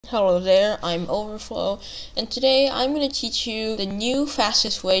Hello there, I'm Overflow, and today I'm going to teach you the new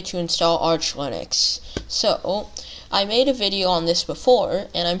fastest way to install Arch Linux. So, I made a video on this before,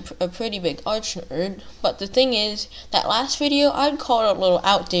 and I'm a pretty big Arch nerd, but the thing is, that last video, I'd call it a little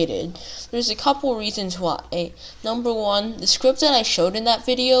outdated. There's a couple reasons why. Number one, the script that I showed in that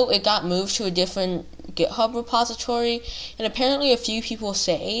video, it got moved to a different GitHub repository, and apparently a few people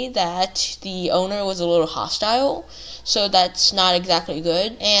say that the owner was a little hostile, so that's not exactly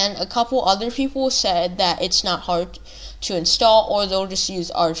good. And a couple other people said that it's not hard to install, or they'll just use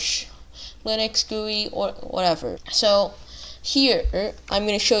Arch Linux GUI or whatever. So here I'm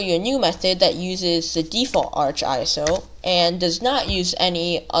going to show you a new method that uses the default Arch ISO and does not use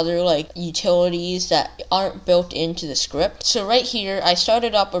any other utilities that aren't built into the script. So right here I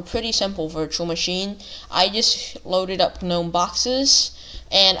started up a pretty simple virtual machine. I just loaded up GNOME boxes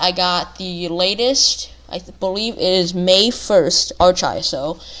and I got the latest, I believe it is May 1st Arch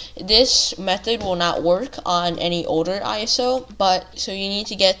ISO. This method will not work on any older ISO, but so you need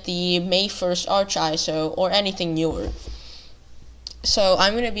to get the May 1st Arch ISO or anything newer. So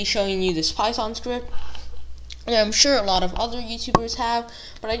I'm going to be showing you this Python script, and I'm sure a lot of other YouTubers have,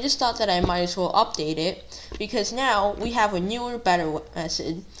 but I just thought that I might as well update it, because now we have a newer, better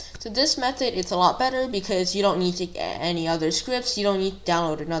method. So this method, it's a lot better because you don't need to get any other scripts, you don't need to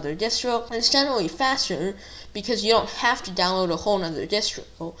download another distro, and it's generally faster because you don't have to download a whole nother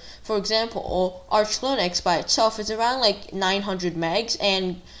distro. For example, Arch Linux by itself is around 900 megs,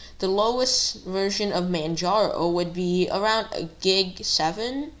 and the lowest version of Manjaro would be around a gig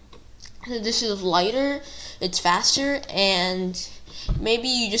 7. So this is lighter, it's faster, and maybe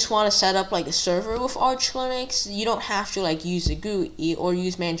you just want to set up a server with Arch Linux. You don't have to use the GUI or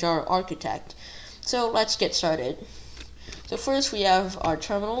use Manjaro Architect. So let's get started. So first we have our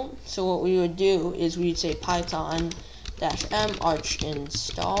terminal. So what we would do is we'd say python-m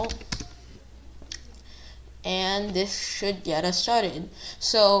archinstall, and this should get us started.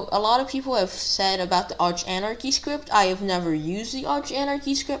 So a lot of people have said about the Arch Anarchy script. I have never used the Arch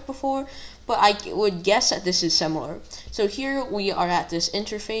Anarchy script before, but I would guess that this is similar. So here we are at this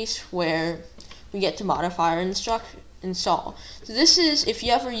interface where we get to modify our install. So this is, if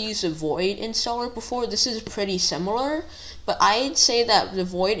you ever used a Void installer before, this is pretty similar, but I'd say that the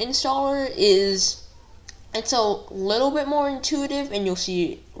Void installer it's a little bit more intuitive, and you'll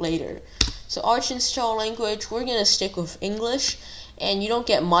see later. So Arch install language, we're going to stick with English, and you don't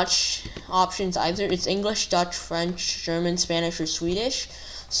get much options either. It's English, Dutch, French, German, Spanish, or Swedish.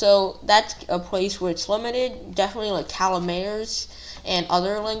 So that's a place where it's limited. Definitely Calamairs and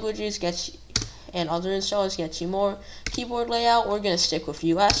other languages and other installers gets you more. Keyboard layout, we're going to stick with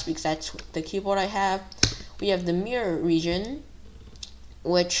US because that's the keyboard I have. We have the mirror region,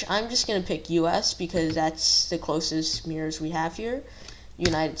 which I'm just going to pick US because that's the closest mirrors we have here.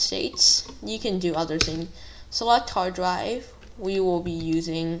 United States. You can do other things. Select hard drive. We will be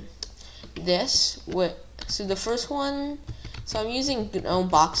using this. So the first one, so I'm using GNOME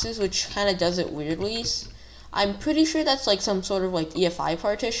boxes, which kind of does it weirdly. I'm pretty sure that's some sort of EFI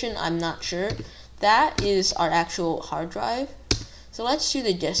partition. I'm not sure. That is our actual hard drive. So let's do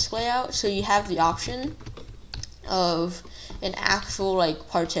the disk layout. So you have the option of an actual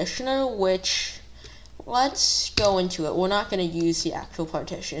partitioner, which let's go into it. We're not going to use the actual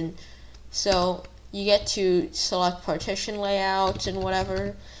partition. So you get to select partition layout and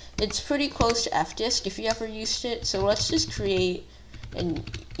whatever. It's pretty close to fdisk if you ever used it. So let's just create an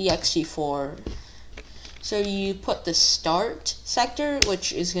ext4. So you put the start sector,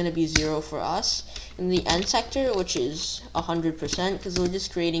 which is going to be 0 for us, and the end sector, which is 100%, because we're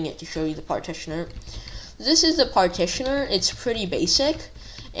just creating it to show you the partitioner. This is the partitioner. It's pretty basic,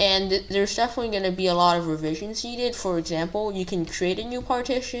 and there's definitely going to be a lot of revisions needed. For example, you can create a new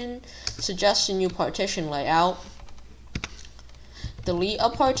partition, suggest a new partition layout, delete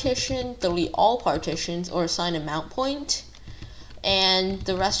a partition, delete all partitions, or assign a mount point. And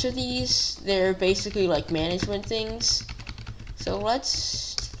the rest of these, they're basically management things. So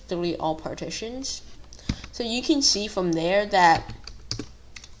let's delete all partitions. So you can see from there that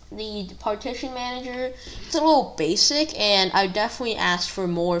the partition manager, it's a little basic, and I definitely asked for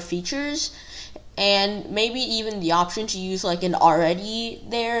more features, and maybe even the option to use an already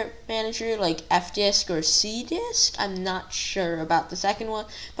there manager fdisk or cdisk. I'm not sure about the second one,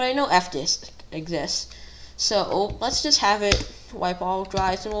 but I know fdisk exists. So let's just have it wipe all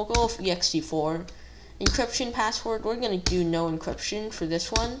drives, and we'll go with ext4. Encryption password, we're going to do no encryption for this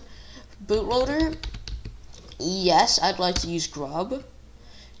one. Bootloader, yes, I'd like to use grub.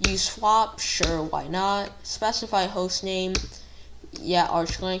 Use swap, sure, why not. Specify host name. yeah,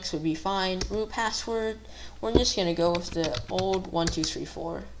 Arch Linux would be fine. Root password, we're just gonna go with the old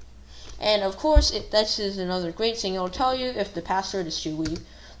 1234. And of course, this is another great thing. It'll tell you if the password is too weak.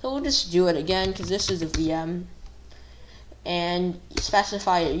 So we'll just do it again because this is a VM. And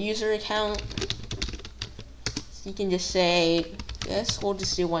specify your user account. So you can just say this. We'll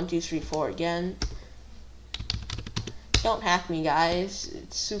just do 1234 again. Don't hack me, guys.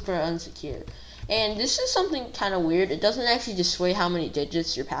 It's super unsecure. And this is something kind of weird. It doesn't actually display how many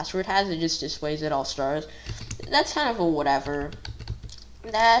digits your password has. It just displays it all stars. That's kind of a whatever.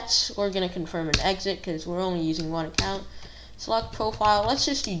 We're going to confirm and exit because we're only using one account. Select profile. Let's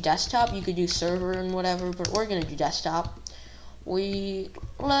just do desktop. You could do server and whatever, but we're going to do desktop.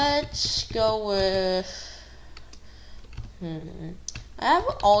 Let's go with... I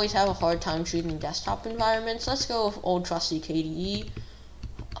always have a hard time choosing desktop environments. Let's go with old trusty KDE.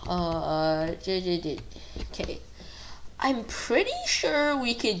 Okay. I'm pretty sure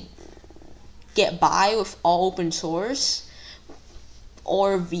we could get by with all open source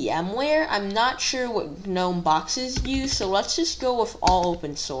or VMware. I'm not sure what GNOME boxes use, so let's just go with all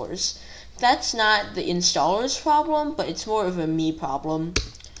open source. That's not the installer's problem, but it's more of a me problem.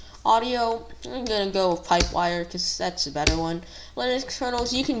 Audio, I'm gonna go with Pipewire because that's a better one. Linux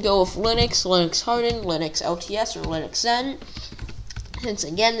kernels, you can go with Linux, Linux Hardened, Linux LTS, or Linux Zen. Since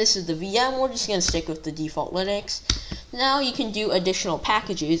again this is the VM, we're just gonna stick with the default Linux. Now you can do additional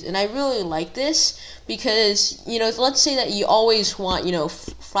packages, and I really like this because, you know, let's say that you always want, you know,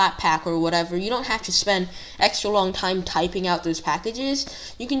 Flatpak or whatever. You don't have to spend extra long time typing out those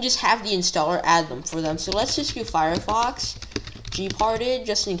packages. You can just have the installer add them for them. So let's just do Firefox gparted,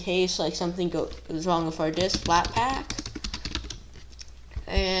 just in case like something goes wrong with our disk. Flatpak,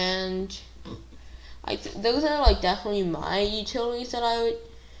 and those are like definitely my utilities that I would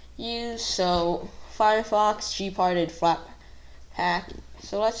use. So Firefox, gparted, Flatpak.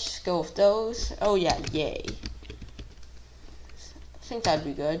 So let's just go with those. Oh yeah, yay. I think that'd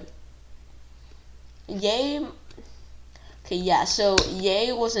be good. Yay. Okay, yeah. So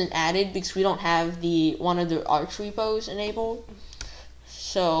yay wasn't added because we don't have one of the Arch repos enabled.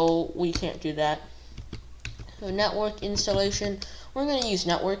 So we can't do that. So network installation. We're going to use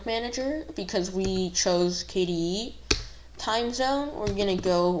Network Manager because we chose KDE. Time zone, we're going to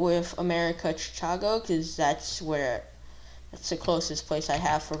go with America, Chicago, because that's the closest place I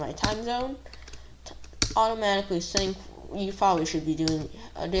have for my time zone. Automatically sync, you probably should be doing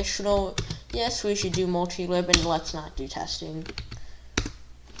additional. Yes, we should do multi-lib, and let's not do testing.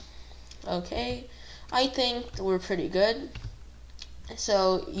 Okay, I think we're pretty good.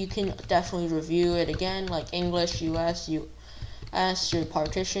 So you can definitely review it again, like English, US, your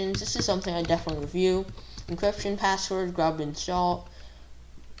partitions. This is something I definitely review. Encryption, password, grub, install,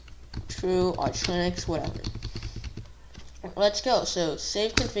 true, Arch Linux, whatever. Let's go. So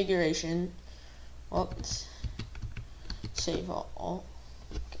save configuration. Whoops. Save all.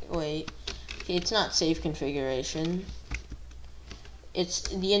 Okay, wait. Okay, it's not save configuration. It's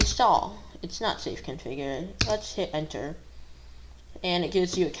the install. It's not save configuration. Let's hit enter. And it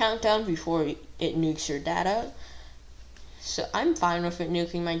gives you a countdown before it nukes your data. So I'm fine with it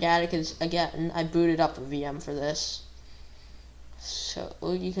nuking my data because, again, I booted up a VM for this. So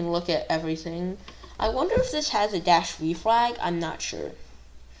you can look at everything. I wonder if this has a -v flag. I'm not sure.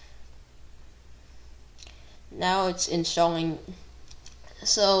 Now it's installing.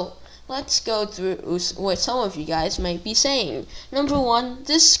 So let's go through what some of you guys might be saying. Number one,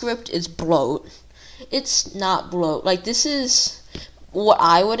 this script is bloat. It's not bloat. Like, this is what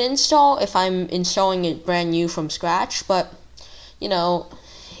I would install if I'm installing it brand new from scratch, but you know,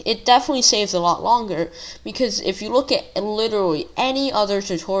 it definitely saves a lot longer, because if you look at literally any other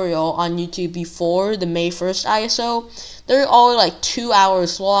tutorial on YouTube before the May 1st ISO, they're all like 2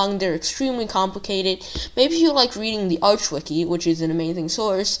 hours long. They're extremely complicated. Maybe you like reading the Arch Wiki, which is an amazing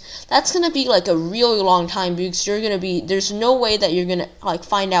source. That's gonna be like a really long time, because there's no way that you're gonna like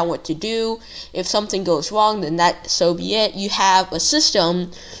find out what to do. If something goes wrong, then so be it. You have a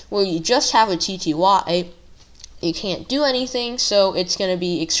system where you just have a TTY. You can't do anything, so it's going to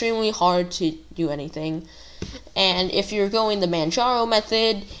be extremely hard to do anything. And if you're going the Manjaro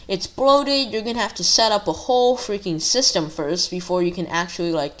method, it's bloated. You're going to have to set up a whole freaking system first before you can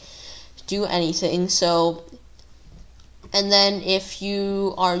actually like do anything. So, and then if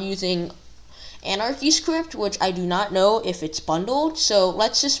you are using Anarchy script, which I do not know if it's bundled, so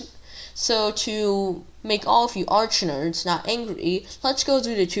to make all of you Arch nerds not angry, let's go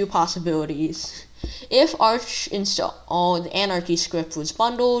through the two possibilities. If arch install the anarchy script was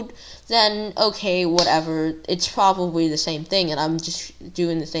bundled, then okay, whatever, it's probably the same thing and I'm just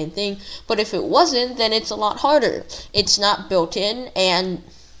doing the same thing. But if it wasn't, then it's a lot harder. It's not built in, and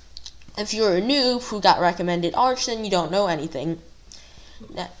if you're a noob who got recommended arch, then you don't know anything.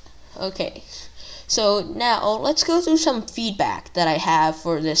 Okay, so now let's go through some feedback that I have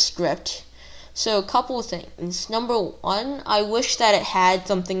for this script. So a couple of things. Number one, I wish that it had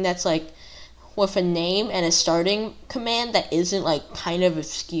something that's like with a name and a starting command that isn't like kind of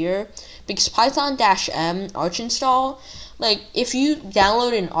obscure, because python-m archinstall, like if you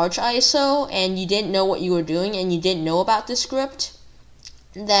download an arch ISO and you didn't know what you were doing and you didn't know about the script,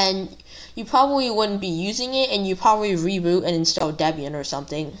 then you probably wouldn't be using it and you probably reboot and install Debian or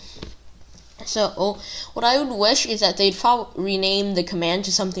something. So what I would wish is that they'd probably rename the command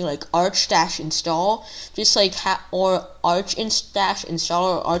to something like arch-install, just like or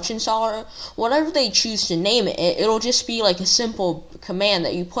arch-installer or arch-installer, whatever they choose to name it. It'll just be like a simple command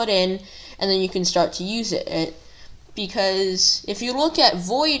that you put in and then you can start to use it. Because if you look at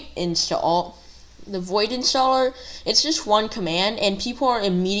void install, the void installer, it's just one command and people are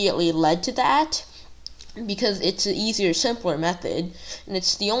immediately led to that because it's an easier, simpler method, and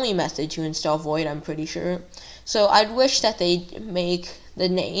it's the only method to install void, I'm pretty sure. So I'd wish that they'd make the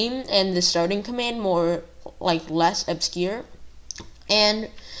name and the starting command more like less obscure. And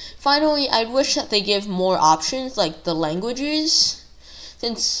finally, I'd wish that they give more options like the languages,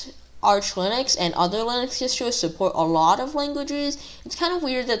 since Arch Linux and other Linux distros support a lot of languages. It's kind of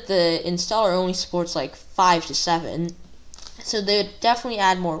weird that the installer only supports like 5 to 7. So they would definitely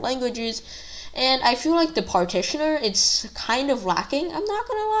add more languages. And I feel like the partitioner, it's kind of lacking, I'm not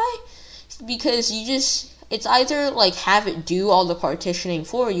gonna lie, because it's either like have it do all the partitioning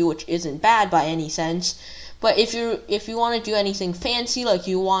for you, which isn't bad by any sense, but if you want to do anything fancy, like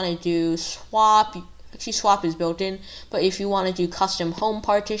you want to do swap, actually swap is built in, but if you want to do custom home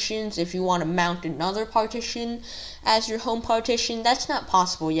partitions, if you want to mount another partition as your home partition, that's not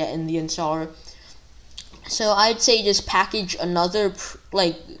possible yet in the installer. So I'd say just package another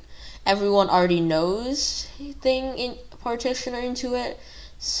like everyone already knows thing in partitioner into it.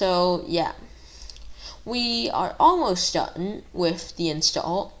 So yeah, we are almost done with the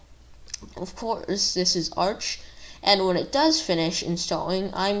install. Of course, this is Arch, and when it does finish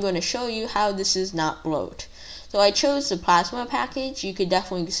installing, I'm going to show you how this is not bloat. So I chose the Plasma package. You could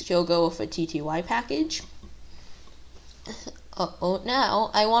definitely still go with a TTY package. Now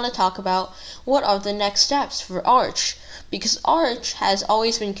I want to talk about what are the next steps for Arch, because Arch has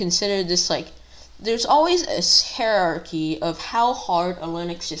always been considered this, like, there's always a hierarchy of how hard a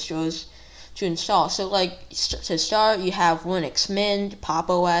Linux distro is to install. So like to start, you have Linux Mint, Pop!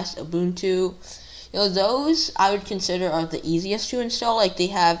 OS, Ubuntu. Those I would consider are the easiest to install. Like they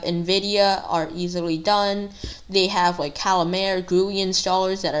have NVIDIA, are easily done. They have like Calamare, GUI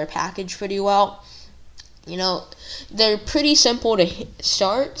installers that are packaged pretty well. They're pretty simple to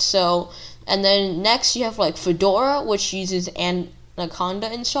start. So, and then next you have like Fedora, which uses Anaconda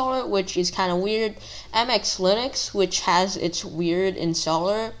installer, which is kind of weird. MX Linux, which has its weird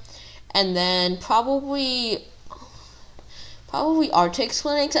installer, and then probably Artix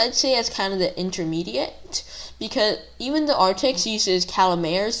Linux, I'd say, as kind of the intermediate, because even the Artix uses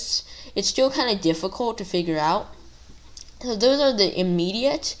Calamares, it's still kind of difficult to figure out. So those are the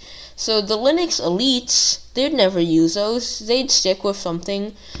immediate. So the Linux elites, they'd never use those. They'd stick with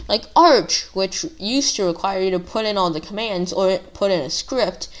something like Arch, which used to require you to put in all the commands or put in a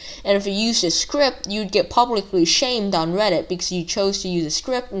script. And if you used a script, you'd get publicly shamed on Reddit because you chose to use a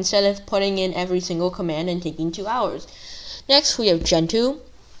script instead of putting in every single command and taking 2 hours. Next, we have Gentoo,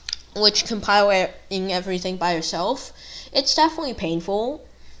 which compiling everything by yourself. It's definitely painful.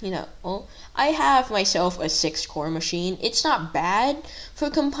 I have myself a 6-core machine. It's not bad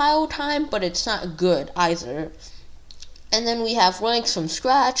for compile time, but it's not good either. And then we have Linux from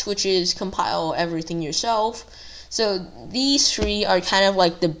scratch, which is compile everything yourself. So these 3 are kind of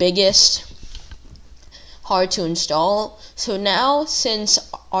like the biggest hard to install. So now,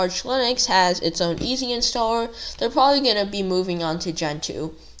 since Arch Linux has its own easy installer, they're probably going to be moving on to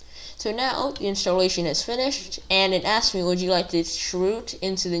Gentoo. So now the installation is finished, and it asks me, would you like to root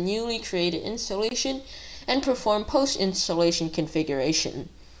into the newly created installation and perform post-installation configuration?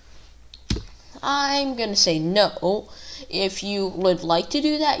 I'm going to say no. If you would like to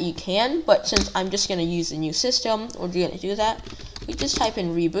do that, you can, but since I'm just going to use the new system, we're going to do that. We just type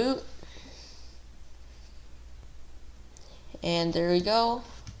in reboot, and there we go.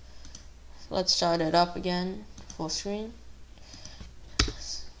 Let's start it up again, full screen.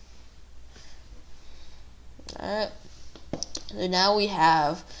 Alright, so now we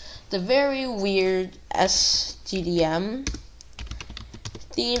have the very weird STDM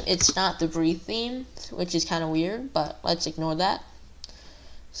theme. It's not the breathe theme, which is kind of weird, but let's ignore that.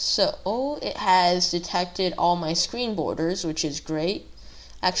 So it has detected all my screen borders, which is great.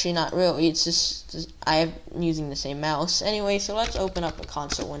 Actually, not really. It's just I'm using the same mouse. Anyway, so let's open up a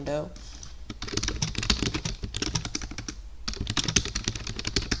console window.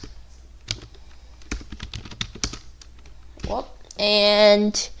 Whoop.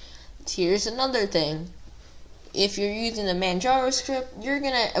 And here's another thing. If you're using the Manjaro script, you're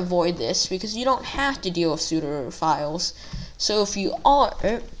going to avoid this because you don't have to deal with sudo files. So if you are,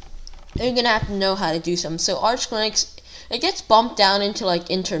 you're going to have to know how to do some. So Arch Linux, it gets bumped down into like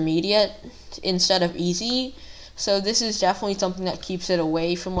intermediate instead of easy. So this is definitely something that keeps it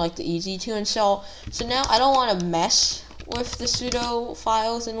away from like the easy to install. So now I don't want to mess with the sudo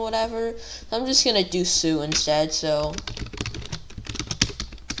files and whatever. So I'm just going to do su instead. So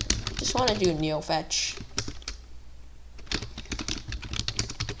just want to do neofetch.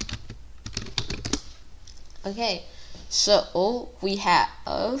 Okay, so we have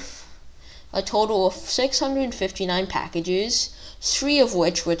a total of 659 packages, 3 of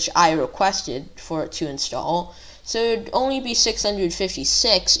which I requested for it to install. So it'd only be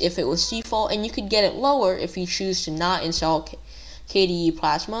 656 if it was default, and you could get it lower if you choose to not install KDE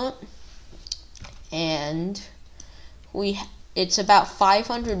Plasma. And it's about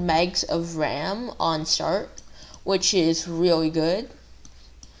 500 megs of RAM on start, which is really good.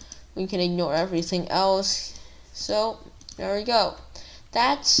 We can ignore everything else. So there we go.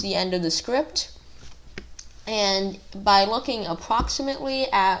 That's the end of the script. And by looking approximately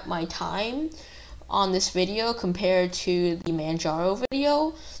at my time on this video compared to the Manjaro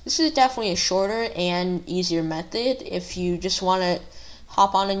video, this is definitely a shorter and easier method if you just want to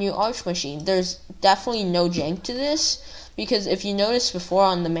hop on a new Arch machine. There's definitely no jank to this, because if you noticed before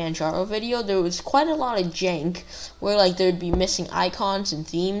on the Manjaro video, there was quite a lot of jank where like there'd be missing icons and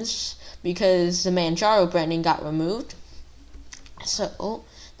themes because the Manjaro branding got removed. So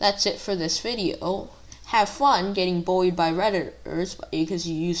that's it for this video. Have fun getting bullied by Redditors because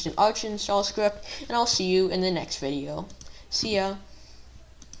you used an archinstall script, and I'll see you in the next video. See ya.